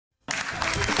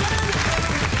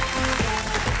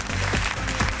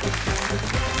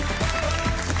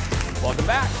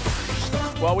back.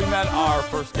 Well, we met our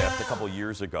first guest a couple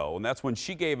years ago, and that's when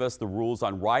she gave us the rules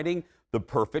on writing the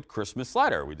perfect Christmas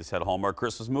letter. We just had Hallmark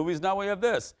Christmas movies. Now we have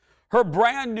this. Her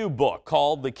brand new book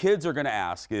called The Kids Are Gonna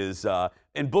Ask is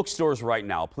in bookstores right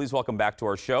now. Please welcome back to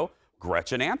our show,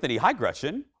 Gretchen Anthony. Hi,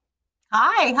 Gretchen.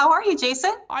 Hi, how are you,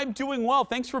 Jason? I'm doing well.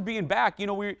 Thanks for being back. You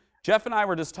know, Jeff and I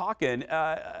were just talking.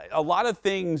 A lot of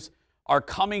things are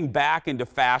coming back into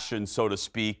fashion, so to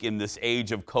speak, in this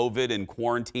age of COVID and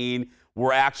quarantine.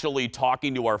 We're actually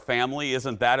talking to our family.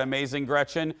 Isn't that amazing,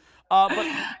 Gretchen?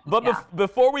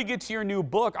 Before we get to your new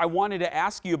book, I wanted to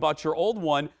ask you about your old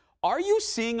one. Are you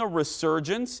seeing a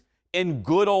resurgence in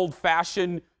good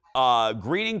old-fashioned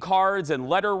greeting cards and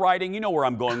letter writing? You know where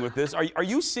I'm going with this. Are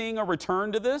you seeing a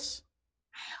return to this?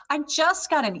 I just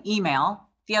got an email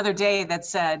the other day that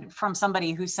said, from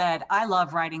somebody who said, I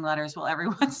love writing letters. Will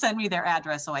everyone send me their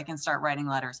address so I can start writing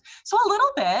letters? So a little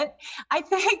bit.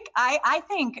 I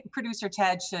think producer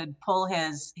Ted should pull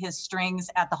his strings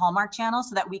at the Hallmark Channel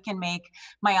so that we can make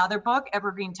my other book,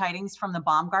 Evergreen Tidings from the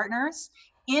Baumgartners,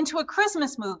 into a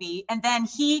Christmas movie, and then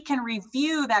he can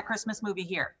review that Christmas movie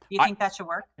here. Do you think that should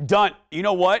work? Done. You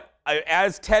know what?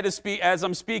 As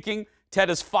I'm speaking, Ted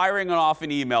is firing off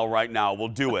an email right now. We'll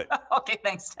do it. Okay,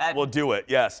 thanks, Ted. We'll do it.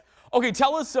 Yes. Okay,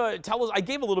 tell us. I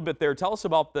gave a little bit there. Tell us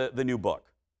about the new book.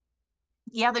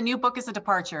 Yeah, the new book is a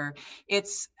departure.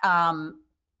 It's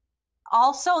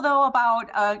also, though, about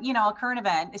a current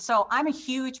event. So I'm a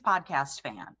huge podcast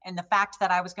fan, and the fact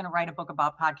that I was going to write a book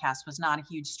about podcasts was not a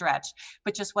huge stretch,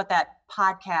 but just what that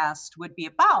podcast would be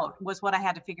about was what I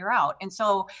had to figure out. And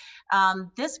so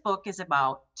this book is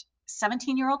about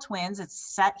 17-year-old twins. It's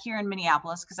set here in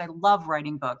Minneapolis because I love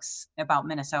writing books about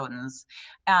Minnesotans.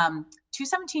 Two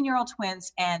 17-year-old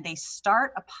twins, and they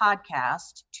start a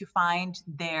podcast to find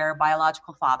their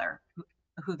biological father,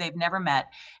 who they've never met,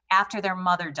 after their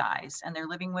mother dies, and they're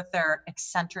living with their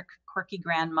eccentric, quirky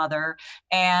grandmother.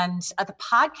 And the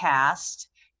podcast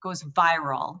goes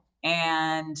viral,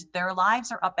 and their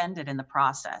lives are upended in the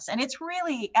process. And it's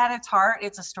really, at its heart,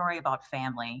 it's a story about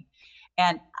family.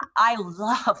 And I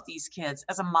love these kids.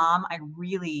 As a mom, I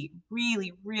really,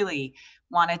 really, really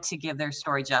wanted to give their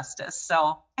story justice.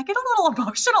 So I get a little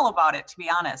emotional about it, to be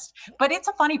honest. But it's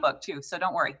a funny book, too, so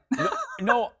don't worry.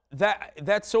 No,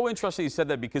 that's so interesting you said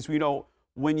that, because, when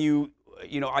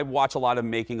I watch a lot of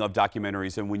making of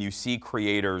documentaries, and when you see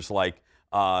creators like,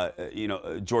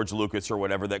 George Lucas or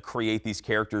whatever that create these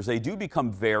characters, they do become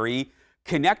very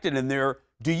connected, and they're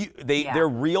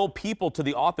real people to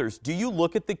the authors. Do you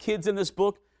look at the kids in this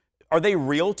book? Are they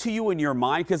real to you in your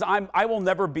mind? Because I will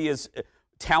never be as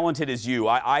talented as you.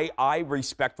 I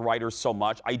respect writers so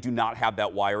much. I do not have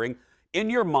that wiring. In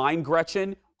your mind,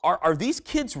 Gretchen, are these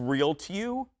kids real to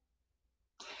you?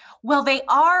 Well, they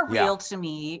are real to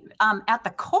me. At the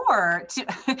core,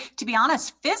 to be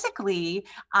honest, physically,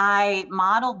 I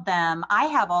modeled them. I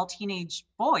have all teenage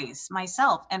boys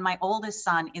myself, and my oldest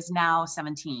son is now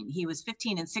 17. He was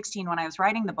 15 and 16 when I was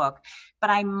writing the book, but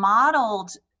I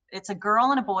modeled, it's a girl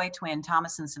and a boy twin,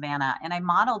 Thomas and Savannah, and I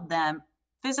modeled them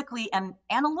physically and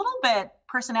a little bit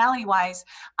personality-wise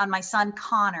on my son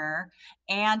Connor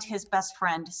and his best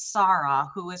friend Sarah,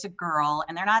 who is a girl,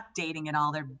 and they're not dating at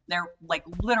all. They're like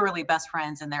literally best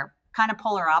friends, and they're kind of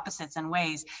polar opposites in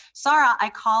ways. Sarah, I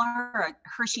call her a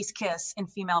Hershey's Kiss in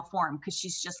female form because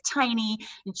she's just tiny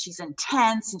and she's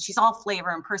intense and she's all flavor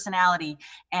and personality.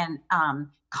 And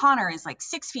Connor is like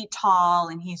 6 feet tall,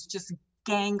 and he's just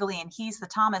gangly, and he's the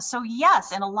Thomas. So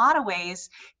yes, in a lot of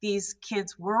ways, these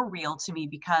kids were real to me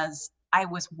because I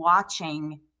was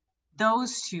watching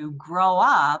those two grow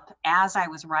up as I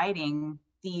was writing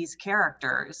these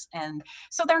characters. And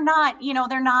so they're not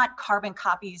carbon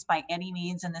copies by any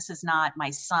means, and this is not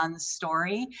my son's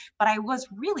story, but I was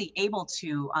really able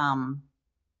to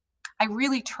I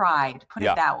really tried, put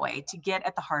it that way, to get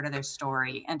at the heart of their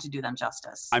story and to do them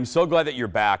justice. I'm so glad that you're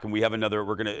back, and we're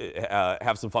going to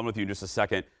have some fun with you in just a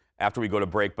second after we go to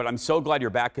break. But I'm so glad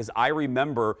you're back, because I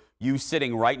remember you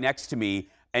sitting right next to me,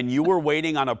 and you were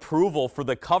waiting on approval for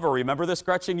the cover. Remember this,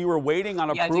 Gretchen? You were waiting on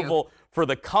approval for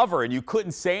the cover, and you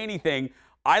couldn't say anything.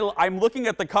 I'm looking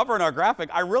at the cover in our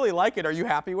graphic. I really like it. Are you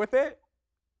happy with it?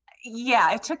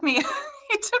 Yeah, it took me a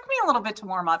little bit to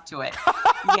warm up to it.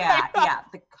 Yeah,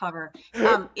 the cover.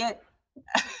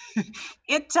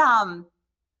 It's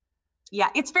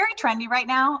very trendy right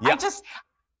now. Yeah.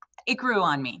 It grew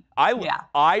on me.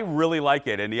 I really like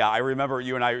it. And I remember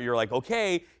you and you're like,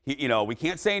 okay, we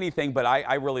can't say anything, but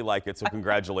I really like it. So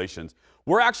congratulations.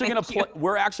 We're actually going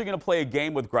to play a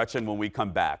game with Gretchen when we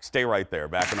come back. Stay right there.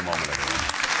 Back in a moment, everyone.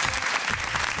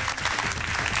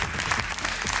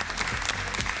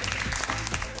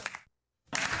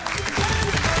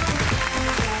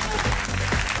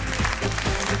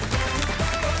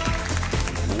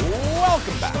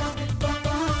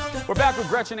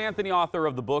 Gretchen Anthony, author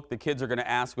of the book The Kids Are Gonna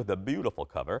Ask, with a beautiful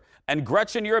cover. And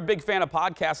Gretchen, you're a big fan of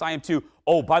podcasts. I am too.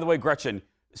 Oh, by the way, Gretchen,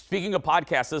 speaking of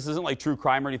podcasts, this isn't like true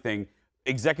crime or anything.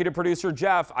 Executive producer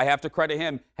Jeff, I have to credit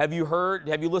him. Have you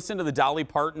listened to the Dolly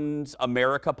Parton's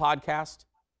America podcast?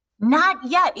 Not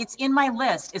yet. It's in my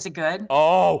list. Is it good?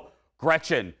 Oh,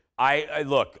 Gretchen,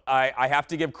 I have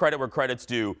to give credit where credit's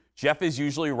due. Jeff is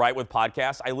usually right with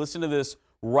podcasts. I listened to this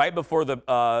right before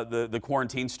the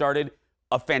quarantine started.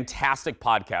 A fantastic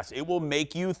podcast. It will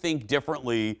make you think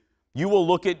differently. You will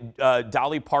look at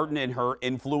Dolly Parton and her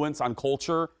influence on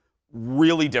culture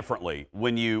really differently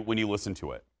when you listen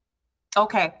to it.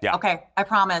 Okay. Yeah. Okay. I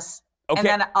promise. Okay. And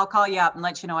then I'll call you up and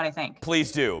let you know what I think.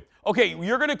 Please do. Okay,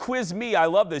 you're going to quiz me. I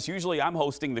love this. Usually I'm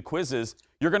hosting the quizzes.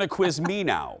 You're going to quiz me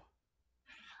now.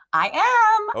 I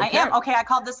am. Okay. I am. Okay. I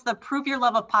called this the Prove Your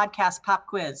Love of Podcast Pop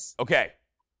Quiz. Okay.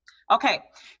 Okay.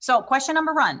 So question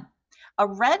number 1. A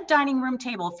red dining room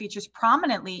table features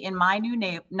prominently in my new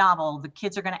novel, The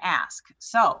Kids Are Gonna Ask.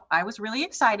 So I was really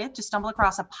excited to stumble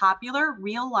across a popular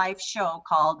real life show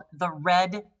called The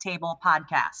Red Table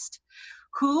Podcast.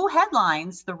 Who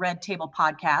headlines the Red Table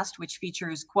Podcast, which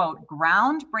features, quote,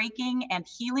 groundbreaking and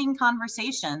healing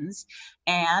conversations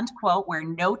and, quote, where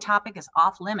no topic is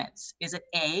off limits? Is it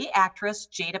A, actress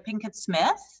Jada Pinkett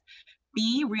Smith,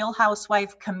 B, Real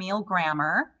Housewife Camille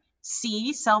Grammer,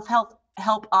 C, self-help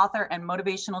author and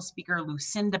motivational speaker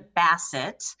Lucinda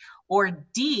Bassett, or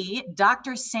D,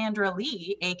 Dr. Sandra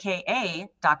Lee, aka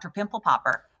Dr. Pimple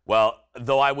Popper? Well,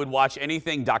 though I would watch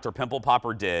anything Dr. Pimple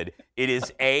Popper did, it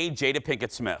is A, Jada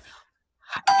Pinkett Smith.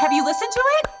 Have you listened to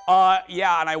it?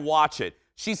 Yeah, and I watch it.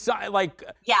 She's like...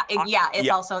 It's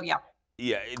also. Yeah,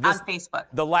 on Facebook.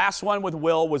 The last one with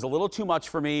Will was a little too much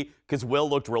for me because Will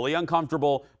looked really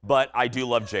uncomfortable, but I do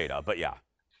love Jada, but yeah.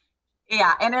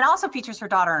 Yeah, and it also features her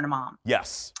daughter and a mom.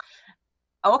 Yes.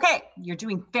 Okay, you're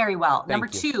doing very well. Thank Number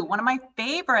you. 2, one of my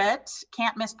favorite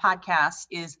can't miss podcasts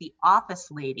is The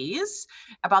Office Ladies,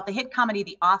 about the hit comedy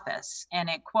The Office. And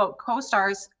it, quote,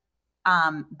 co-stars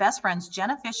best friends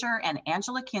Jenna Fisher and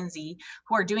Angela Kinsey,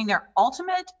 who are doing their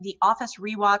ultimate The Office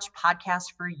rewatch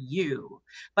podcast for you.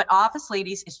 But Office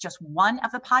Ladies is just one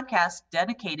of the podcasts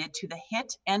dedicated to the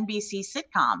hit NBC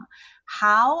sitcom.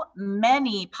 How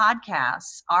many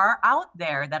podcasts are out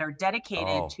there that are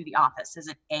dedicated to The Office? Is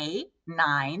it A,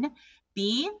 9,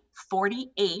 B,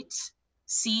 48,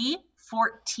 C,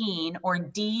 14, or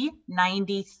D,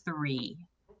 93?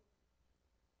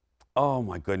 Oh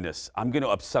my goodness. I'm going to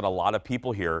upset a lot of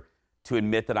people here to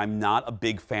admit that I'm not a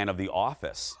big fan of The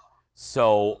Office.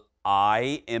 So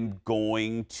I am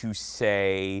going to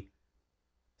say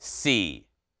C.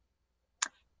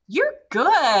 You're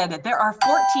good. There are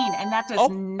 14, and that does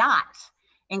not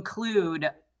include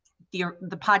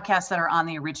the podcasts that are on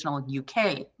the original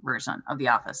UK version of The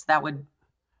Office. That would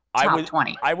top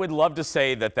 20. I would love to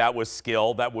say that was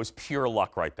skill. That was pure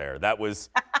luck right there. That was,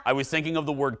 I was thinking of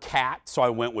the word cat, so I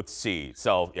went with C.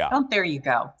 So, yeah. Oh, there you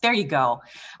go. There you go.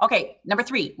 Okay, number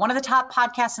 3. One of the top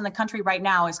podcasts in the country right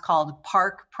now is called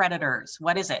Park Predators.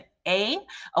 What is it? A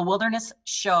wilderness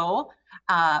show,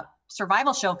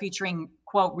 survival show featuring,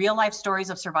 quote, real life stories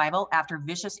of survival after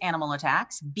vicious animal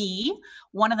attacks. B,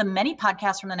 one of the many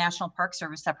podcasts from the National Park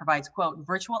Service that provides, quote,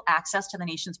 virtual access to the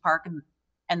nation's park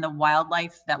and the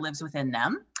wildlife that lives within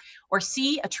them. Or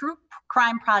C, a true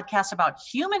crime podcast about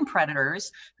human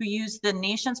predators who use the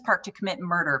nation's park to commit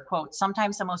murder. Quote,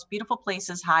 sometimes the most beautiful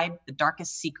places hide the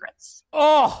darkest secrets.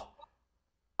 Oh,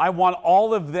 I want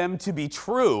all of them to be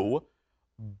true.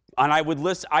 And I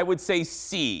would say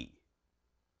C.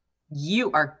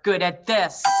 You are good at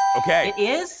this. Okay. It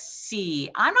is C.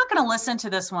 I'm not going to listen to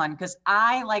this one because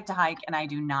I like to hike and I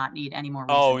do not need any more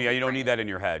reason. Oh, yeah, you don't need that in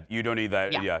your head. You don't need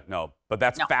that. Yeah, no. But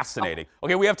that's fascinating.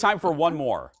 Okay, we have time for one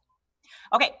more.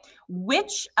 Okay.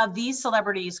 Which of these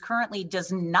celebrities currently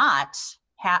does not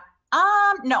have,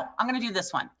 no, I'm going to do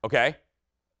this one. Okay. I'm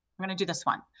going to do this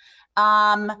one.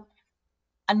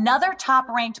 Another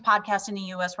top-ranked podcast in the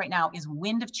U.S. right now is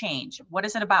Wind of Change. What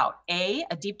is it about? A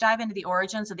deep dive into the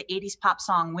origins of the 80s pop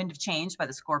song Wind of Change by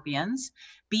the Scorpions.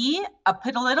 B, a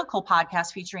political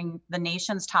podcast featuring the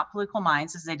nation's top political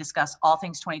minds as they discuss all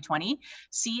things 2020.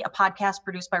 C, a podcast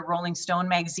produced by Rolling Stone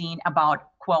magazine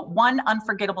about, quote, one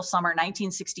unforgettable summer,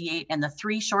 1968, and the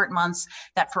 3 short months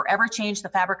that forever changed the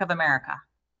fabric of America.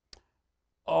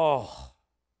 Oh.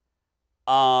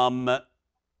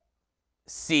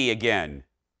 C again.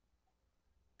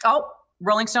 Oh,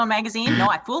 Rolling Stone magazine. No,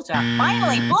 I fooled you.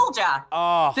 Finally fooled you.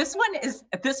 Oh. This one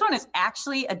is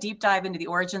actually a deep dive into the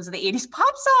origins of the 80s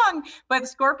pop song by the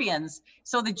Scorpions.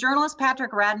 So the journalist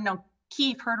Patrick Radden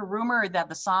Keith heard a rumor that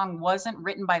the song wasn't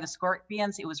written by the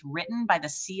Scorpions. It was written by the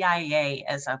CIA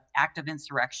as an act of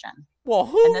insurrection. Well,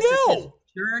 who And this is his knew?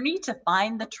 journey to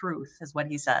find the truth, is what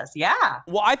he says. Yeah.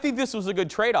 Well, I think this was a good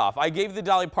trade-off. I gave the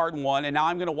Dolly Parton one, and now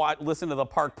I'm going to listen to the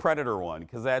Park Predator one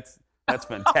because that's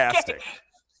fantastic. Okay.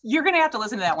 You're going to have to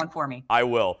listen to that one for me. I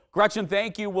will. Gretchen,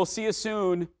 thank you. We'll see you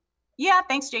soon. Yeah,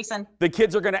 thanks, Jason. The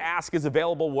Kids Are Gonna Ask is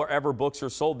available wherever books are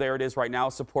sold. There it is right now.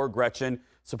 Support Gretchen.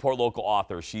 Support local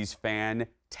authors. She's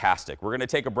fantastic. We're going to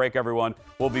take a break, everyone.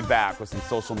 We'll be back with some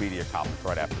social media comments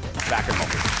right after this. Back in a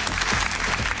moment.